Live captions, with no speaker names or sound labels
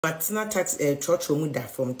Matina tax Trotro muda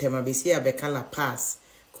from tema besi abekala pass.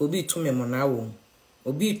 Kobi to me monawo.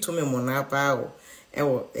 Obi to me monapa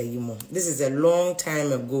ewo eyimo. This is a long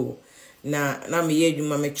time ago. Na me ye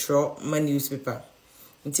dwuma me tro ma newspaper.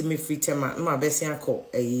 Nti me free tema ma besi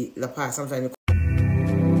akọ la pass sometimes.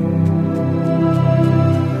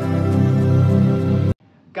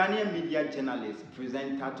 Ghanaian media journalist,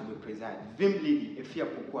 presenter to be precise, Vim lady, Afia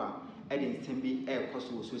Pokua, Edin Simbi, Air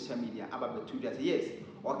Coastal social media, about 2 years. Yes,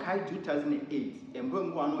 or Kai 2008, and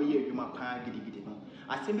when 1 year you might pay giddy.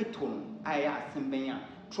 I send it to I asked Sembenya,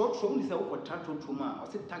 Trotro is a Trotro Truma, or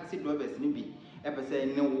said taxi drivers, maybe, ever say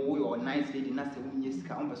no or nice lady, not 7 years,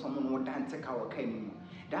 come someone who dance a cow came.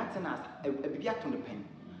 That's an ass, a biat on the pen.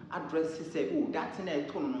 Address say, oh, that's in a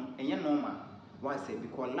tone, and you're normal. Why say?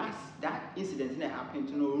 Because last that incident happened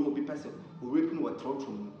to no real people who raping what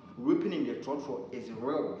Trotro, raping in the Trotro is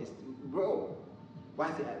real. It's real. Why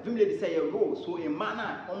say? Vim lady say a real. So a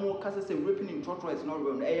manner almost cause say raping in Trotro is not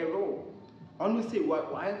real. A real. Only say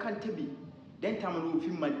why can't it be? Then time we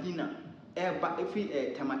film Medina. Ever if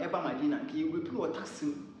we time ever Medina, he raping or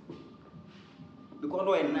taxing. Because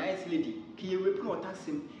no a nice lady, he raping or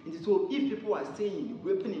taxing. And so if people are saying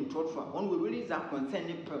raping in Trotro, one will release that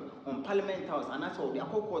concern on Parliament House and that's all the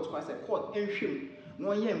court was a court and shame.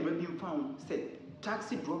 No year raping found said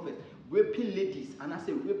taxi drivers, raping ladies, and I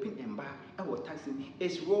say raping and bar and what taxing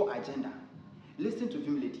is raw agenda. Listen to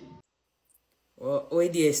him, lady. Well,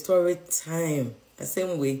 the story time. The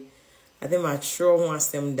same way. I think my sure wants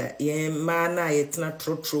them that man it's not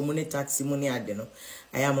Trotro money taxi money I don't know.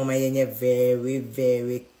 I am on my very,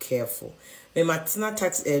 very careful. Me matina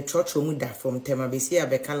tax Trotro muda from tema besi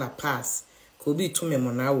abekala pass. Kobi to me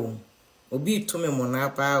monawo. Obi to me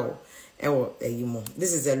monapa ewo eyimo.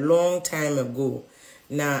 This is a long time ago.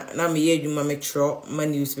 Na me ye dwuma me tro ma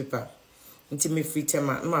newspaper. Nti me free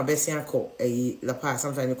tema ma besi akọ la pass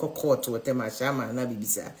sometimes you call court to tema shama na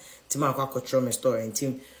bibisa. Ti ma akọ tro me story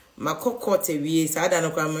nti ma court we say ada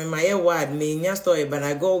no kwa my word me nya story but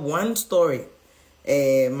I got one story.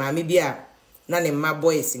 Mami bia na ne ma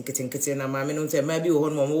boys nkete na mami no nte ma bi wo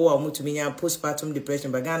no mo wo mutumi nya postpartum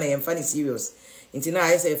depression but Ghana yem funny serious nti na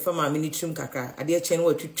I say fa mami ni trim kakra ade eche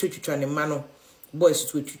no twitwa ne ma no boys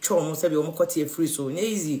to twitwa mo sabi o kote free so nya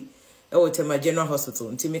easy e wo tema general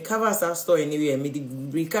hospital nti me cover that story anyway me di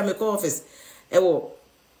brika me call office e wo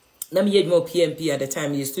na me yedmo PMP at the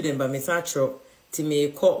time you student but me satro ti me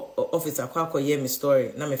call office akwa ye me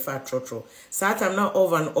story na me fa Trotro so time now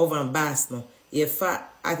over and bass no ye fa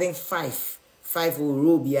I think 5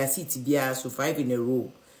 row bia city bia so 5 in a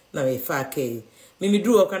row na me fa ke me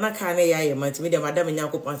drew okana ka na ya man ti me dem madam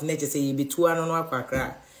nyankopon na che say ye betu ano no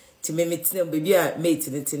akwakra ti me tina baby a mate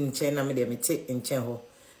ni tin nchen na me dem te nchen ho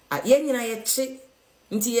a ye nyina ye che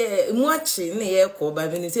nti ye mu achi na ye ko ba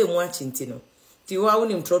me ni say mu achi nti no ti wa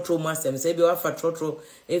wonim Trotro master say bi wa fa Trotro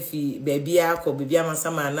efi baby akọ baby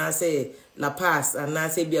amasama na say la pass and na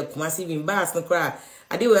say bi akumasi bin bass no kra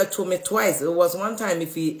ade we told me twice. It was one time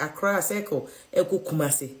if he across circle e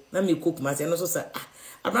kukumase na me kukumase no so say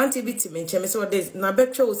abranti bi ti me nche me say this na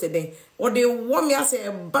betwe wo say den what they want me say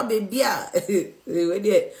ba baby a we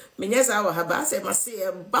dey me nya say wa ha ba say ma say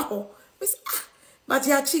ba ho me say but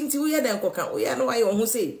ya chinti we ya den koka we ya no why you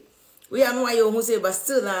say we ya no why you say but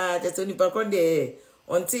still just only back on there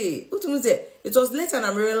until utumu say it was later and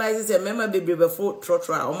I realized say remember baby before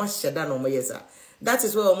Trotro o ma sheda no mo yesa. That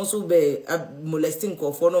is why almost be molesting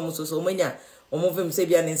ko for no almost so manya almost say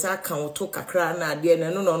bia nsa kan to kakra na ade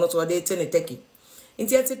na no no so dey tene teki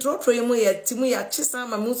nti ati Trotro yemu ye timu ya chisa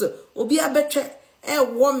ma muso obi abetwe e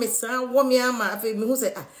wo me sa wo me ama afi me hu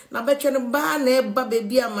say na betwe no ba na e ba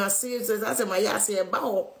baby ama say ma ya say e ba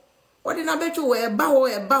ho odi na betwe we e ba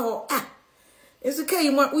ho enso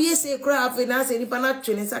kai mu uye say kra afi na say nipa na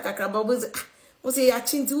twene sa kakra ba bo say ya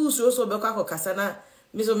chinti uso so be kwa kasa na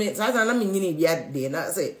miso me zaza na minyini bia de na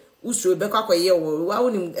say usro be kwa ye wo wa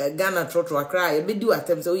woni Ghana Trotro akra e be di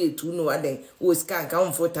atem say we tu no aden wo scan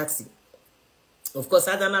ka for taxi of course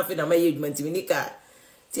ada na fi na my agent mi nika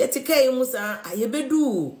ti etike mu sa aye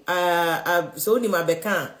bedu so ni ma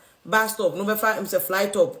beka bus stop no be fa am say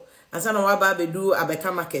flight up ansa na wa ba bedu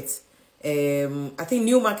abeka market I think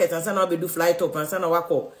new market ansa na wa bedu flight up ansa na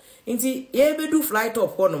wako nti ye bedu flight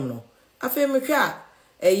up honom no afa me hwa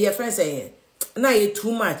ye friend say na ye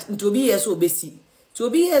too much nti obi yes obesi to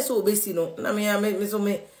obi yes obesi no na me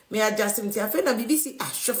adjust nti afa na BBC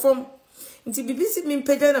ahwefom nti BBC me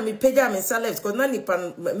page na me page am salary because na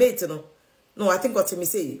nipa mate no I think what me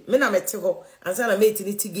say me na mete ho ansa na mate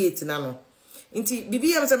ni tigate na no nti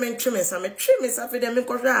bibi am say me tweme sa afa dem me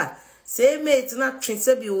kohwa say mate na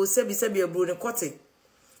twese bi o se bi aburu ne kote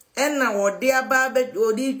en na wo de aba be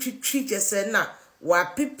odi twitwi kese na wa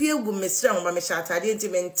pipi gu mesra mo ba me shatade nti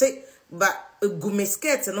mente ba gu me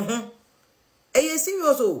skirt no ho eye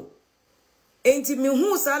serious o enti me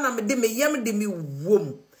hu sa na me de me yam de me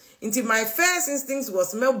wom enti my first instinct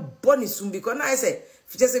was me body soon because na I say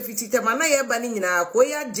just if it na ye ba ni nyina ko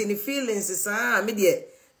ya gene feelings sa me de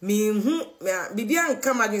me hu bibia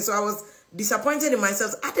nka magin so I was disappointed in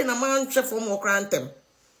myself I didn't man chef for more crantem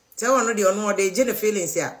tell one the ono de gene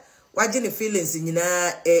feelings ya wa gene feelings nyina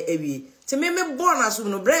ewi ti me born aso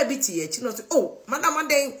no bra biti e chi no say oh madam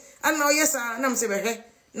den ana yes na me say behwe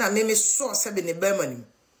na me so se be ne ba manim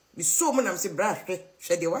me so mo na me say bra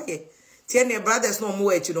hwe de wa ye ti ne brothers no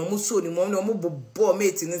mo echi no mo so ni mo no mo bobo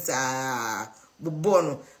mate ni sa bobo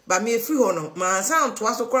no ba me free ho no ma san to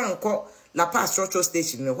aso kwa nko la pass Trotro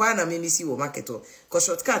station no why na me see wo market o ko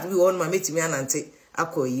shortcut we on ma mate me anante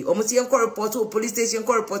akoyi omuti en report o police station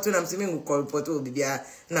ko report na me me ko report o bibia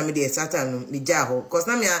na me dey satan no me ja ho cause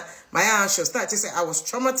na me my answer start to say I was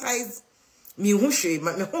traumatized me hu hwe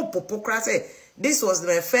me ho popo kra say this was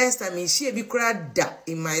my first time in she be kra da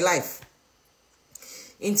in my life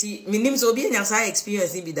inti minim so be nya say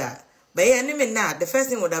experience ni bi da but yeah me na the first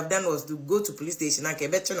thing would have done was to go to police station na ke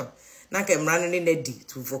beto no na ke mra no ne di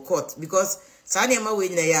to for court because sa na ma we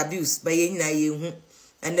nyina ya abuse but ye nyina ye hu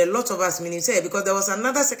and a lot of us meaning say because there was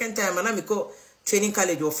another second time and I go training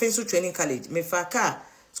college or offensive training college me fa car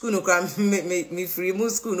school no cry me free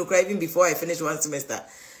move school no cry even before I finish one semester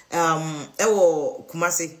ewo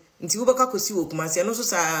Kumasi nti wo beka kosi wo Kumasi no so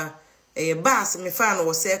sa bus me fa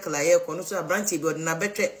no circle aye ko no so branch bi na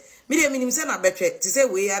betwe me dey minim say na betwe ti say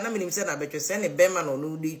we na minim say na betwe say ne bema no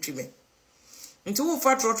no dey twi me nti wo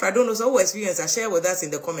fa Trotro I don't know so experience I share with us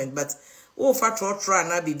in the comment but wo fa Trotro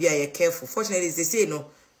na bibia ye careful fortunately they say no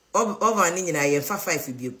over ni nyina ye fa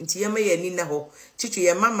 5 bi nti ye ma ye ni na ho chichu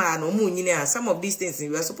ye mama no mu nyina some of these things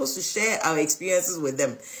we are supposed to share our experiences with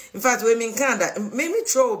them in fact we in Canada me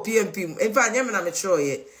throw PMP in fact nyame na me throw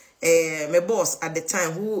ye my boss at the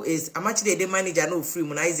time who is I'm actually the manager no free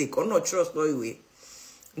mun Isaac or not trust story we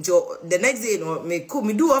until the next day no me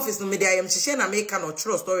do office no me dey am share na me can not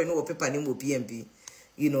trust story no paper ni mo PMP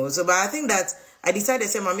you know so but I think that I decided to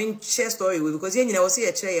say my main share story with because you know say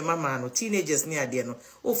a share your mama no teenagers near there no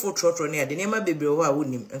oh for Trotro near the name bebre wa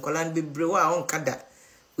wonim enkolan bebre wa on kada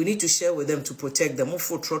we need to share with them to protect them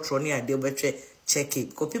for Trotro near there but check it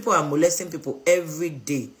because people are molesting people every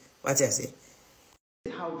day what I say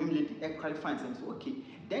how Vimlady qualifies and so okay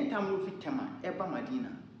then time we fit tema eba Madina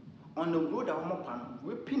on the road a homopan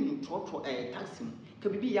we pin in Trotro taxi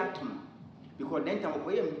can be yaton because then time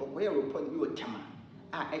we report we were tema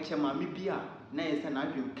echema me bia na yesa na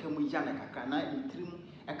adwem kamu ya na kakra na ntrim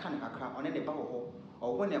eka na kakra one ne ba ho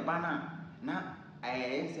owo ne ba na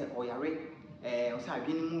se oyare osa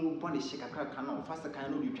adwene mu body shake kakra ka na ofasa kan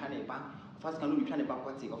no ditwa ne ba ofasa kan no ditwa ne ba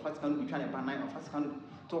kwati ofasa kan no ditwa ne ba nine ofasa kan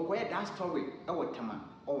to ko that story e wo tema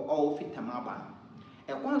o fit tema ba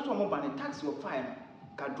e kon so mo ba ne taxi of fire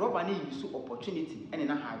ka driver ne use opportunity ene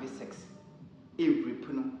na have sex every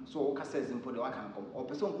puno so o ka says simple de wa kan ko o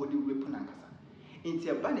person ko di rape na nkasa inti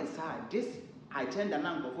abanesa this agenda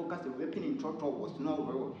na go focus the weapon in Trotro was no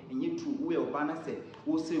real and yet true we obana say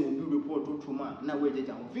we say we be report to ma na we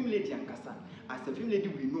jeja Vimlady ankasa as a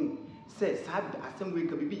Vimlady we know say sad assembly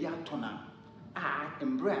ka bibi ya tona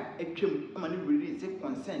embra etwem amani release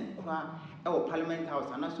consent kwa e parliament house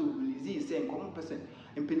and also release say common person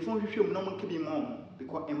in penfon hwehwem no mo kebi mo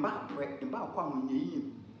because emba kwa munyeyi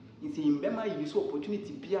inti mbema use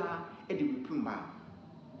opportunity bia e de repumba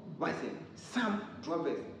why say some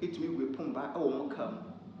drivers it me we pumba or come.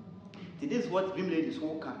 This is what Vimlady is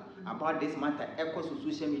working about this matter. Echoes of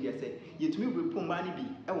social media say yet me we pumba ni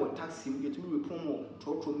bi our taxi yet me we pumo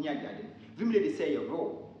Trotro near garden. Vimlady say your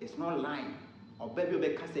role is not lying or baby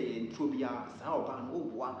be say in trubia sao ban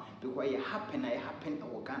obwa because it happen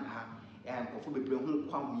our gan ha and kofu be hu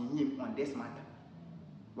kwam yim on this matter.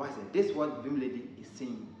 Why say this is what Vimlady is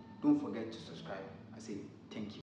saying. Don't forget to subscribe. I say thank you.